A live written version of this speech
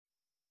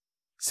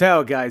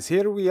So guys,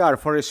 here we are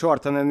for a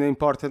short and an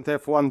important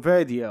F1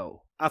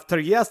 video. After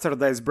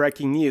yesterday's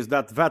breaking news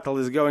that Vettel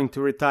is going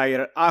to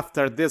retire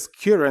after this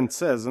current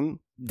season,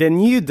 the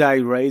new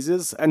day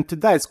raises, and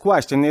today's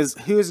question is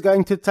who is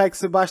going to take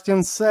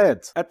Sebastian's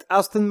seat at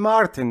Aston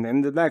Martin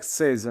in the next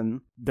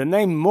season. The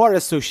name more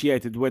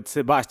associated with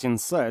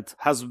Sebastian's seat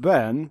has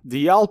been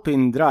the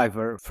Alpine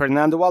driver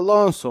Fernando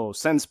Alonso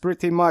since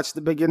pretty much the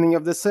beginning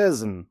of the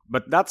season,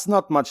 but that's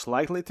not much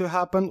likely to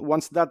happen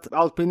once that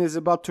Alpine is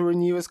about to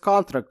renew his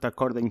contract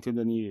according to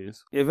the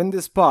news, even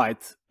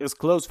despite his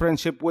close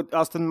friendship with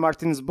Aston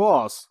Martin's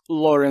boss,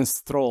 Lawrence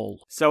Stroll.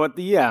 So at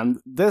the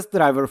end, this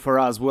driver for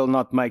us will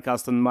not make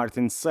Aston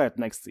Martin's seat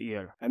next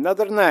year.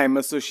 Another name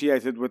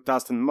associated with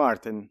Aston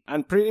Martin,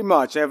 and pretty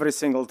much every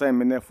single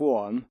team in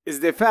F1, is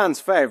the fans'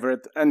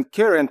 favorite and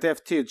current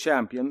F2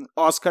 champion,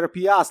 Oscar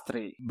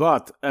Piastri.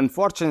 But,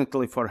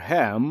 unfortunately for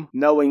him,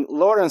 knowing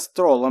Lawrence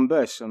Stroll's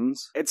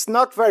ambitions, it's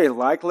not very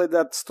likely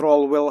that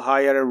Stroll will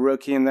hire a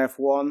rookie in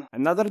F1.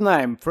 Another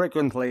name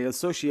frequently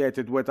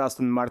associated with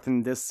Aston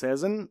Martin this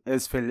season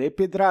is Felipe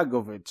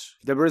Drugovich.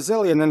 The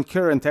Brazilian and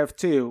current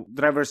F2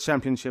 Drivers'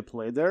 Championship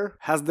leader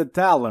has the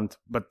talent,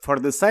 but for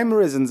the same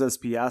reasons as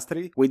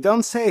Piastri, we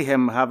don't see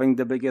him having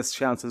the biggest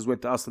chances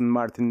with Aston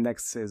Martin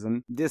next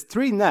season. These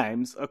three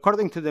names,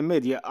 according to the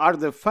media, are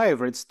the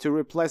favorites to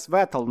replace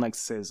Vettel next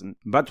season,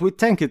 but we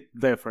think it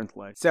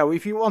differently. So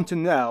if you want to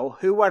know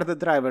who are the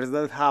drivers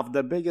that have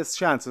the biggest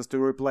chances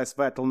to replace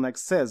Vettel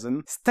next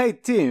season, stay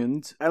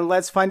tuned and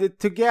let's find it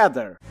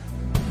together.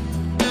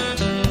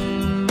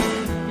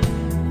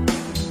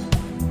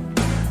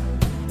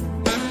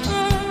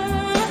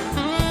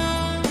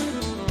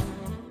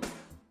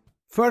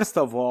 First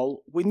of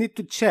all, we need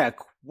to check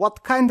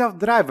what kind of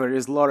driver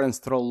is Lawrence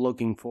Stroll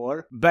looking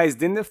for,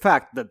 based in the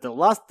fact that the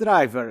last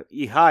driver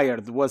he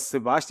hired was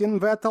Sebastian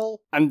Vettel,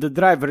 and the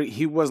driver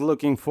he was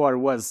looking for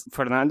was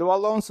Fernando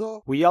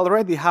Alonso. We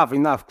already have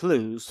enough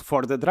clues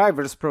for the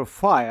driver's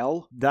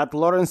profile that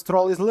Lawrence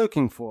Stroll is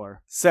looking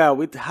for.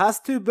 So it has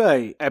to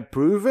be a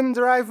proven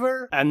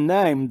driver, a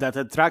name that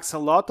attracts a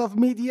lot of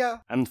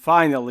media, and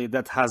finally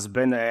that has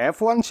been a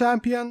F1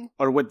 champion,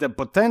 or with the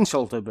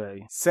potential to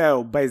be.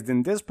 So, based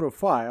in this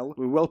profile,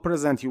 we will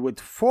present you with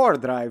 4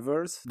 drivers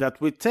that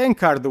we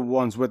think are the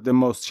ones with the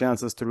most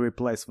chances to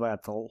replace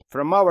Vettel.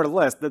 From our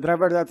list, the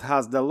driver that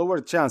has the lower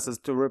chances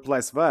to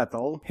replace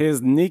Vettel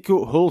is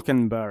Nico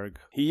Hulkenberg.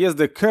 He is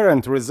the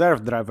current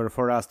reserve driver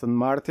for Aston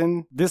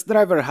Martin. This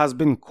driver has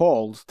been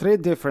called 3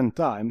 different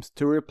times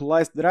to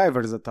replace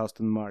drivers at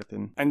Aston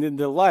Martin, and in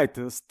the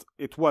latest,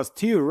 it was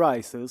 2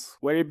 races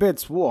where he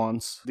beats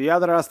once the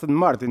other Aston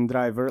Martin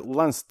driver,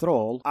 Lance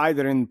Stroll,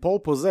 either in pole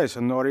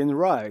position or in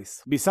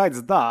race.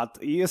 Besides that,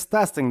 he is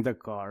testing the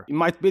car. He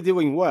might be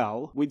doing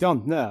well, we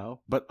don't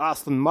know, but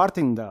Aston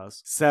Martin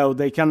does, so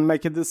they can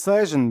make a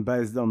decision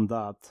based on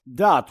that.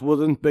 That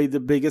wouldn't be the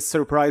biggest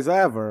surprise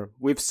ever.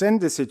 We've seen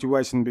this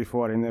situation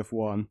before in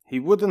F1. He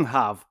wouldn't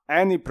have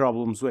any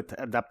problems with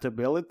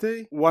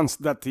adaptability once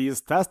that he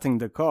is testing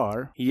the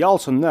car. He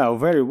also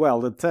knows very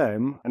well the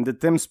team and the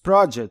team's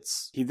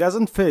projects. He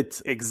doesn't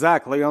fit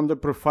exactly on the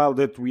profile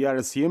that we are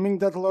assuming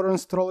that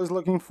Lawrence Stroll is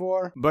looking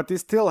for, but he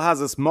still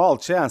has a small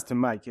chance to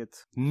make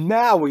it.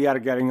 Now we are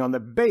getting on the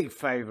big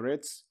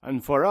favorites,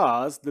 and for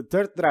us, the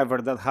third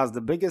driver that has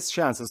the biggest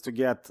chances to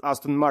get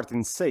Aston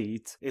Martin's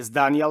seat is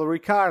Daniel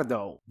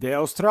Riccardo. The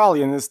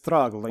Australian is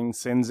struggling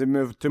since he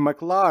moved to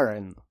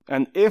McLaren,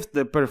 and if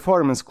the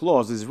performance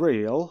clause is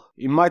real,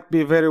 he might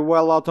be very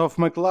well out of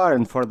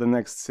McLaren for the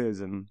next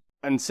season.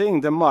 And seeing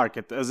the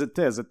market as it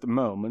is at the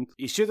moment,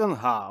 he shouldn't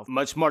have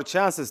much more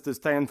chances to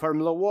stay in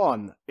Formula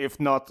 1, if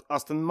not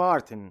Aston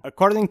Martin.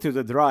 According to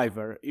the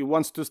driver, he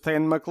wants to stay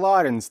in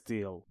McLaren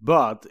still,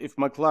 but if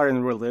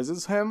McLaren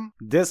releases him,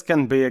 this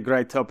can be a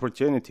great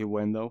opportunity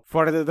window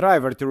for the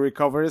driver to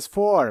recover his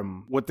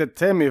form. With the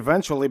team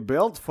eventually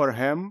built for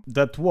him,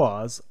 that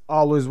was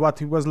always what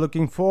he was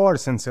looking for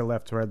since he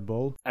left Red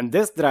Bull. And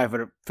this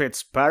driver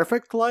fits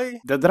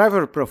perfectly the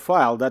driver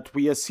profile that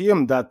we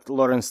assume that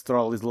Lawrence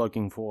Stroll is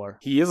looking for.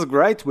 He is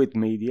great with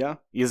media,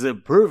 he is a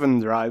proven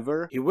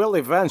driver, he will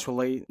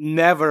eventually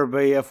never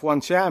be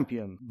F1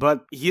 champion,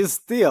 but he is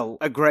still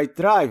a great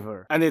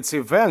driver, and it's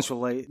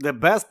eventually the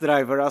best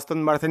driver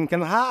Aston Martin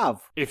can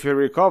have, if he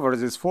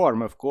recovers his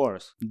form, of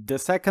course. The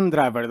second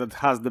driver that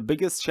has the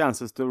biggest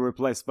chances to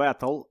replace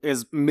Vettel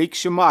is Mick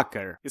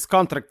Schumacher. His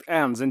contract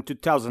ends in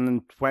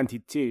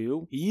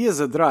 2022. He is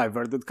a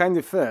driver that kind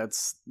of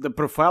fits the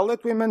profile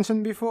that we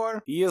mentioned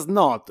before. He is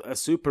not a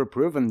super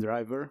proven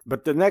driver,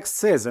 but the next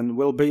season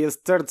will be his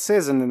 3rd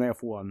season in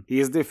F1. He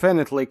is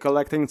definitely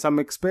collecting some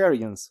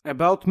experience.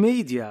 About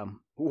media.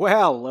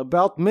 Well,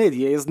 about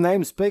media, his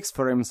name speaks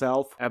for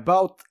himself,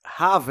 about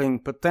having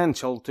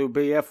potential to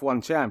be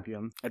F1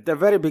 champion. At the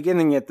very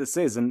beginning of the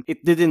season,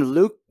 it didn't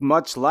look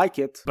much like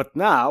it, but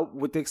now,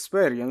 with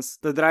experience,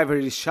 the driver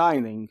is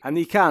shining, and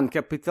he can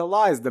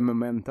capitalize the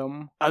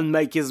momentum and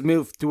make his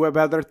move to a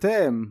better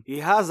team. He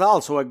has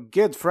also a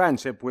good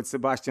friendship with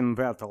Sebastian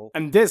Vettel,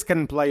 and this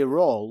can play a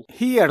role.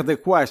 Here the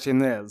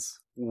question is,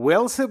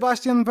 Will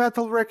Sebastian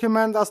Vettel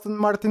recommend Aston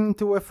Martin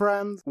to a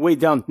friend? We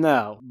don't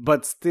know,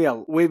 but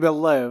still, we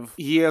believe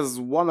he is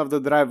one of the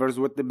drivers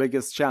with the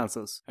biggest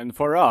chances. And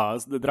for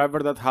us, the driver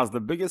that has the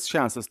biggest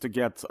chances to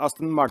get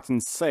Aston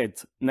Martin's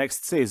seat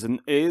next season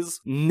is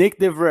Nick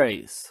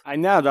Vries. I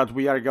know that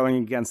we are going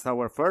against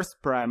our first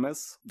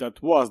premise,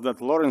 that was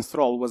that Lawrence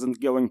Stroll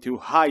wasn't going to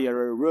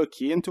hire a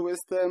rookie into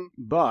his team,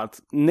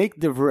 but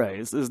Nick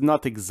Vries is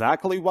not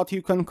exactly what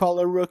you can call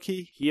a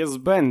rookie. He has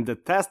been the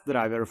test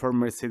driver for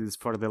Mercedes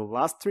for the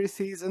last 3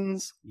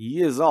 seasons.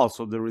 He is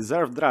also the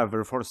reserve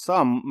driver for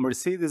some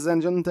Mercedes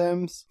engine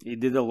teams. He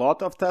did a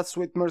lot of tests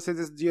with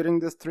Mercedes during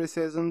these 3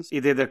 seasons. He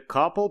did a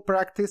couple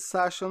practice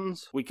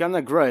sessions. We can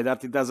agree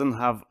that he doesn't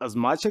have as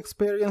much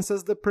experience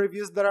as the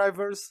previous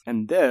drivers,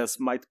 and this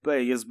might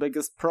be his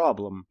biggest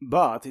problem.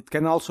 But it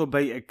can also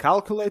be a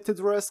calculated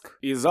risk.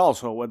 He is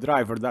also a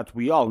driver that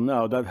we all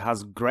know that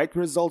has great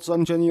results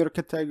on junior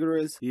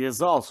categories. He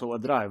is also a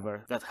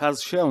driver that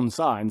has shown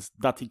signs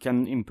that he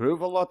can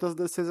improve a lot as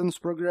the seasons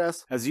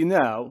progress. As you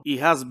know, he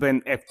has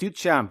been F2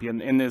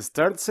 champion in his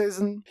 3rd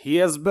season. He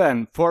has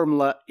been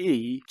Formula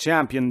E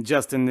champion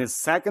just in his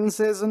 2nd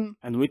season,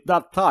 and with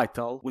that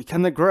title, we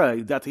can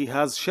agree that he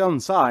has shown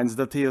signs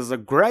that he is a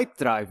great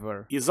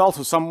driver. He is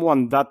also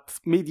someone that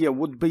media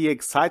would be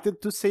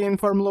excited to see in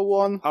Formula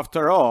 1.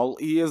 After all,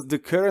 he is the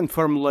current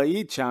Formula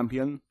E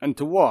champion, and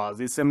to us,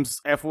 he seems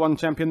F1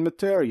 champion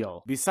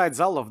material. Besides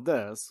all of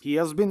this, he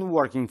has been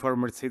working for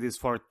Mercedes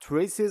for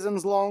 3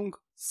 seasons long,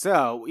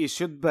 so he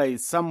should be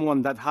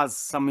someone that has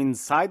some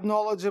inside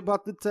knowledge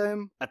about the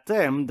team, a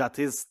team that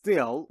is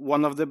still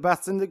one of the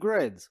best in the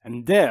grid.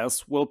 And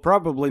this will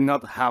probably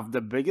not have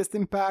the biggest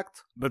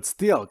impact, but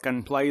still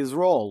can play his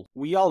role.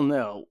 We all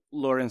know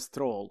Lawrence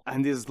Stroll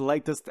and his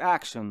latest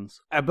actions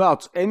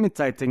about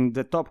imitating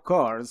the top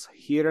cars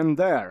here and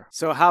there.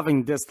 So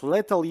having these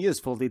little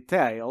useful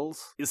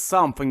details is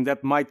something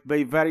that might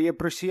be very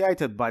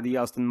appreciated by the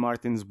Aston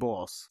Martin's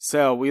boss.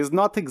 So he's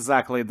not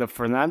exactly the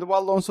Fernando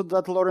Alonso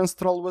that Lawrence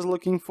Stroll was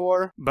looking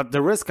for, but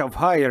the risk of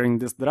hiring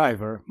this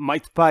driver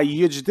might pay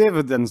huge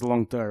dividends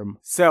long term.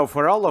 So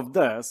for all of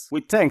this,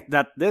 we think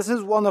that this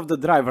is one of the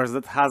drivers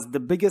that has the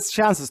biggest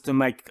chances to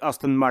make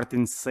Aston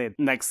Martin's seat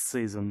next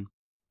season.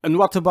 And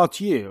what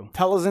about you?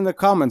 Tell us in the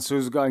comments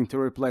who's going to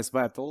replace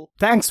Vettel.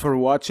 Thanks for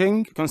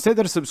watching.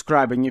 Consider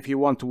subscribing if you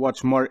want to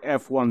watch more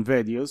F1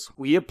 videos.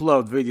 We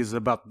upload videos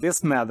about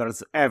these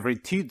matters every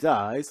 2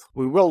 days.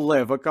 We will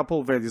leave a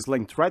couple videos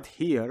linked right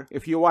here.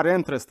 If you are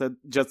interested,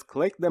 just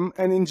click them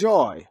and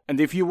enjoy.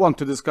 And if you want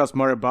to discuss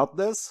more about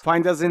this,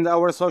 find us in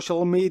our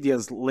social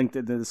medias linked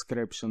in the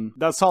description.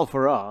 That's all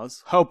for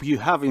us. Hope you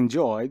have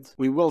enjoyed.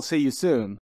 We will see you soon.